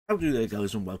How do there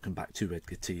guys, and welcome back to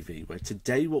Edgar TV, where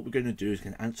today what we're going to do is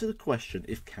going to answer the question,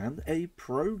 if can a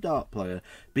pro dart player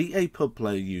beat a pub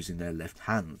player using their left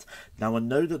hand? Now I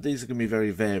know that these are going to be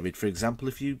very varied. For example,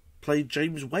 if you played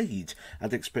James Wade,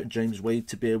 I'd expect James Wade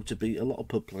to be able to beat a lot of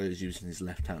pub players using his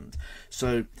left hand.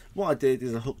 So what I did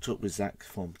is I hooked up with Zach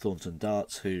from Thornton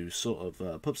Darts, who's sort of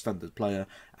a pub standard player,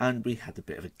 and we had a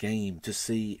bit of a game to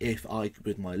see if I,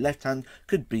 with my left hand,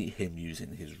 could beat him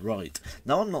using his right.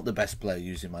 Now I'm not the best player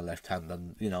using my left hand,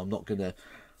 and I'm not going to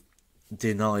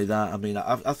deny that. I mean,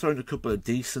 I've thrown a couple of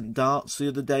decent darts the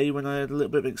other day when I had a little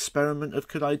bit of experiment of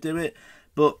could I do it,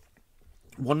 but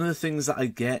one of the things that I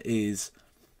get is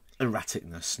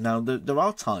erraticness. Now there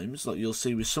are times, like you'll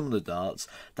see with some of the darts,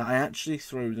 that I actually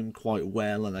throw them quite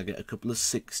well and I get a couple of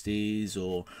 60s,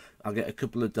 or I get a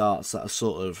couple of darts that are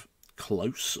sort of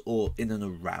close or in and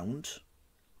around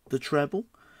the treble,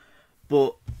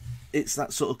 but it's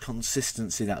that sort of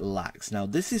consistency that lacks. Now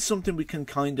this is something we can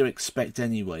kind of expect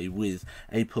anyway with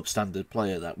a pub standard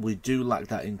player, that we do lack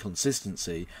that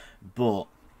inconsistency, but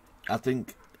I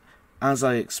think, as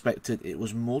I expected, it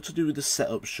was more to do with the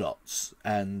setup shots,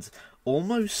 and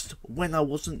almost when I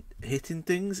wasn't hitting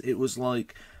things, it was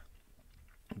like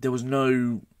there was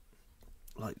no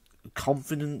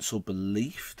confidence or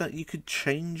belief that you could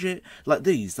change it. Like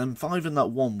these, them 5 and that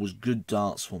 1 was good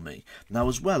darts for me. Now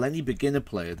as well, any beginner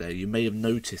player there, you may have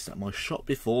noticed that my shot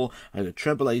before, I had a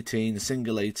treble 18, a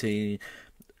single 18,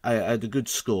 I had a good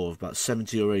score of about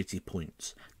 70 or 80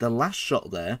 points. The last shot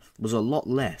there was a lot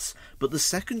less, but the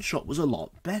second shot was a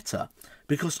lot better,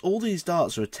 because all these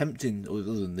darts are attempting, other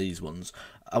than these ones,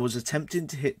 I was attempting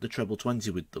to hit the treble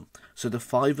 20 with them. So the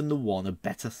 5 and the 1 are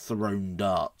better thrown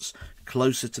darts,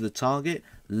 closer to the target,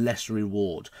 less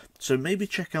reward. So maybe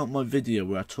check out my video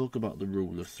where I talk about the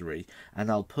rule of 3,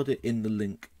 and I'll put it in the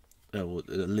link, or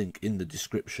the link in the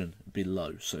description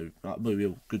below. So that may be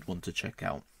a good one to check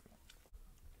out.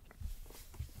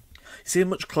 See a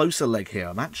much closer leg here.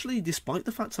 I'm actually, despite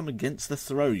the fact I'm against the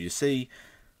throw, you see,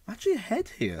 I'm actually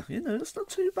ahead here. That's not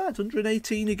too bad.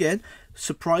 118 again.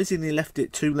 Surprisingly left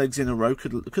it 2 legs in a row.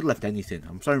 Could have left anything.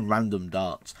 I'm throwing random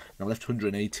darts. And I left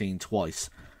 118 twice.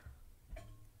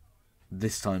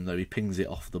 This time, though, he pings it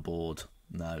off the board.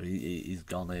 No, he's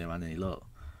gone here, hasn't he? Look.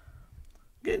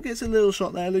 Gets a little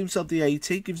shot there. Leaves himself the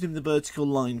 80. Gives him the vertical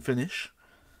line finish.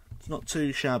 It's not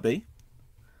too shabby.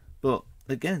 But,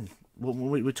 again,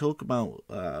 when we talk about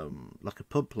like a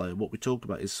pub player, what we talk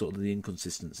about is sort of the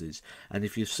inconsistencies. And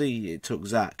if you see, it took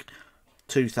Zach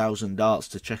 2,000 darts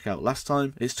to check out last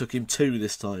time. It's took him 2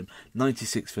 this time.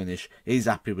 96 finish. He's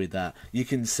happy with that. You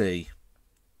can see.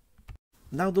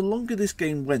 Now, the longer this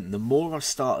game went, the more I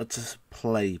started to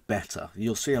play better.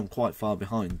 You'll see I'm quite far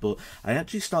behind, but I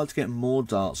actually started to get more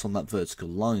darts on that vertical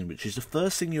line, which is the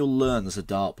first thing you'll learn as a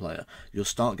dart player. You'll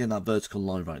start getting that vertical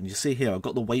line right. And you see here, I've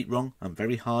got the weight wrong. I'm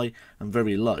very high and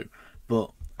very low,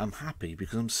 but I'm happy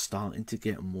because I'm starting to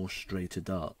get more straighter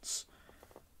darts.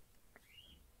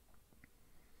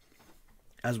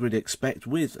 As we'd expect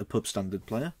with a pub standard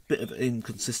player, bit of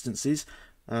inconsistencies.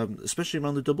 Especially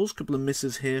around the doubles, couple of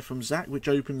misses here from Zach, which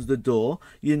opens the door.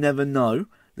 You never know.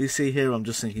 You see here, I'm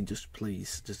just thinking,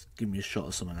 please, just give me a shot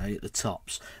or something. I hit the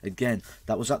tops. Again,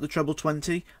 that was at the treble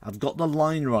 20. I've got the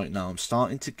line right now. I'm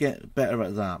starting to get better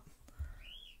at that.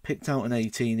 Picked out an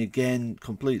 18 again,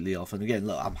 completely off. And again,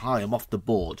 look, I'm high, I'm off the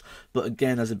board. But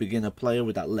again, as a beginner player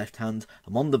with that left hand,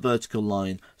 I'm on the vertical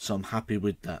line, so I'm happy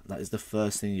with that. That is the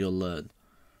first thing you'll learn.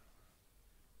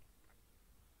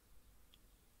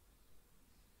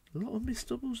 A lot of missed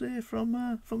doubles here from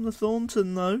the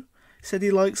Thornton, though. He said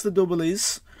he likes the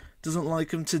doublies, doesn't like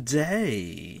them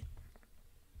today.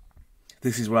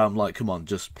 This is where I'm like, come on,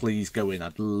 just please go in.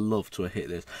 I'd love to have hit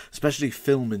this. Especially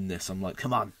filming this, I'm like,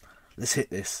 come on, let's hit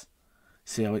this.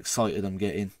 See how excited I'm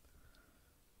getting.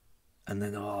 And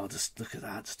then, oh, just look at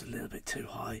that, just a little bit too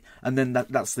high. And then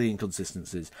that's the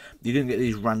inconsistencies. You're going to get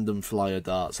these random flyer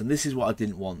darts. And this is what I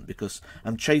didn't want, because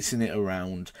I'm chasing it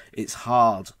around. It's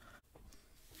hard.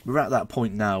 We're at that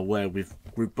point now where we've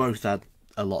both had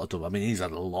a lot of double. I mean, he's had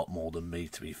a lot more than me,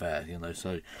 to be fair,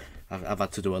 so I've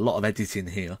had to do a lot of editing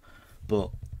here.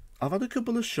 But I've had a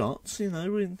couple of shots, and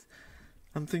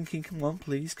I'm thinking, come on,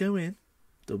 please go in.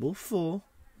 Double 4.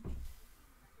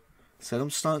 So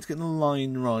I'm starting to get the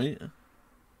line right.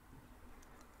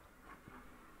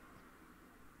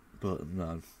 But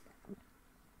no.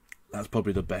 That's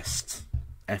probably the best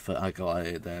effort I got at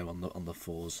it there on the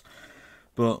 4s.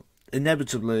 But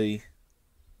inevitably,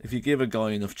 if you give a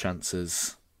guy enough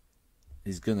chances,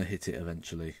 he's going to hit it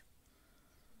eventually.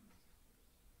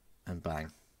 And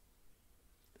bang.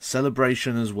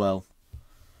 Celebration as well.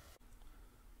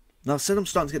 Now, I said I'm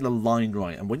starting to get the line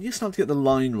right, and when you start to get the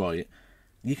line right,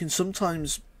 you can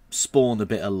sometimes spawn a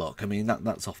bit of luck. I mean,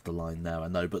 that's off the line there, I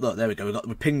know, but look, there we go.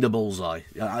 We pinged the bullseye.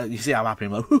 You see how happy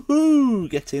I'm like, woohoo,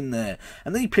 get in there.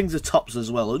 And then he pings the tops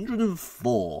as well,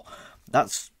 104.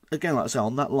 That's, again, like I say,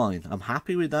 on that line. I'm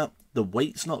happy with that. The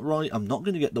weight's not right. I'm not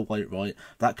going to get the weight right.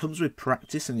 That comes with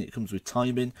practice, and it comes with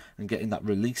timing and getting that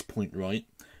release point right.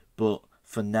 But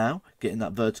for now, getting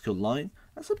that vertical line,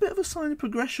 that's a bit of a sign of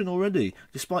progression already,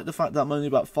 despite the fact that I'm only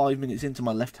about 5 minutes into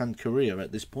my left-hand career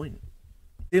at this point.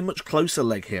 A much closer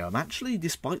leg here. I'm actually,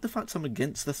 despite the fact I'm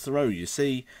against the throw, you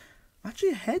see, I'm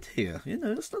actually ahead here. You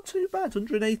know, that's not too bad.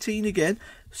 118 again.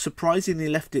 Surprisingly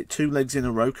left it 2 legs in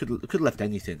a row. Could have left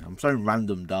anything. I'm throwing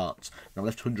random darts. I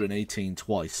left 118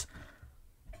 twice.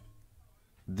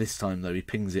 This time, though, he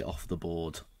pings it off the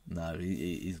board. No,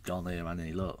 he's gone here, hasn't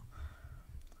he? Look.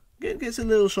 Gets a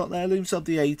little shot there, leaves himself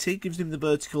the 80, gives him the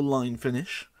vertical line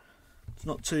finish. It's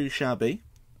not too shabby.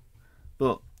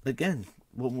 But, again,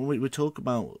 when we talk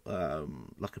about,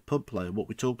 like a pub player, what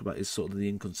we talk about is sort of the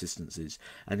inconsistencies.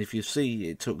 And if you see,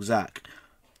 it took Zach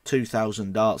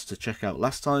 2,000 darts to check out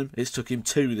last time. It's took him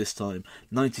 2 this time.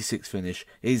 96 finish.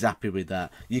 He's happy with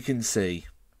that. You can see.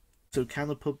 So can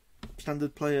a pub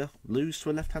standard player lose to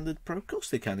a left-handed pro? Of course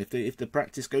they can. If the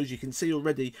practice goes, you can see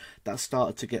already that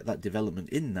started to get that development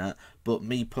in that. But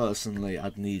me personally,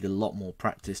 I'd need a lot more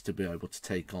practice to be able to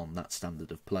take on that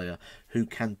standard of player who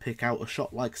can pick out a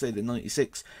shot like, say, the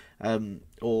 96,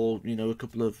 or, you know, a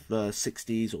couple of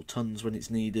 60s or tons when it's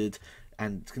needed,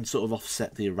 and can sort of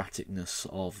offset the erraticness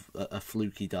of a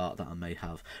fluky dart that I may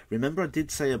have. Remember, I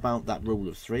did say about that rule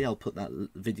of 3. I'll put that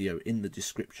video in the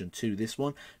description to this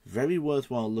one. Very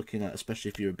worthwhile looking at, especially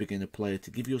if you're a beginner player, to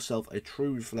give yourself a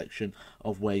true reflection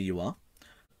of where you are.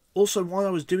 Also, while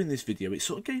I was doing this video, it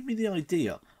sort of gave me the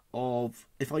idea of,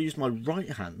 if I used my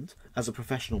right hand as a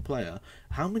professional player,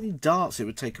 how many darts it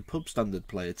would take a pub standard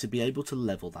player to be able to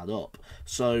level that up.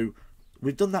 So,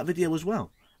 we've done that video as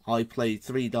well. I played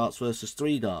 3 darts versus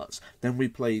 3 darts. Then we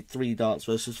played 3 darts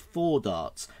versus 4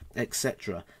 darts,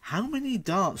 etc. How many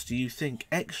darts do you think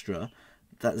extra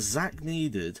that Zach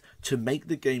needed to make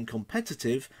the game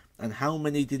competitive, and how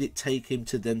many did it take him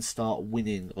to then start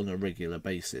winning on a regular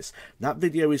basis? That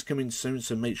video is coming soon,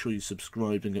 so make sure you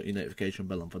subscribe and get your notification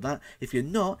bell on for that. If you're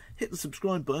not, hit the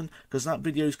subscribe button, because that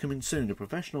video is coming soon. A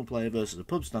professional player versus a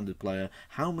pub standard player.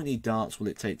 How many darts will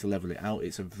it take to level it out?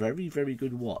 It's a very, very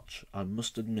good watch, I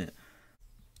must admit.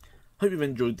 Hope you've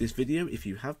enjoyed this video. If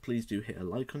you have, please do hit a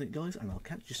like on it, guys, and I'll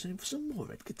catch you soon for some more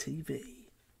Edgar TV.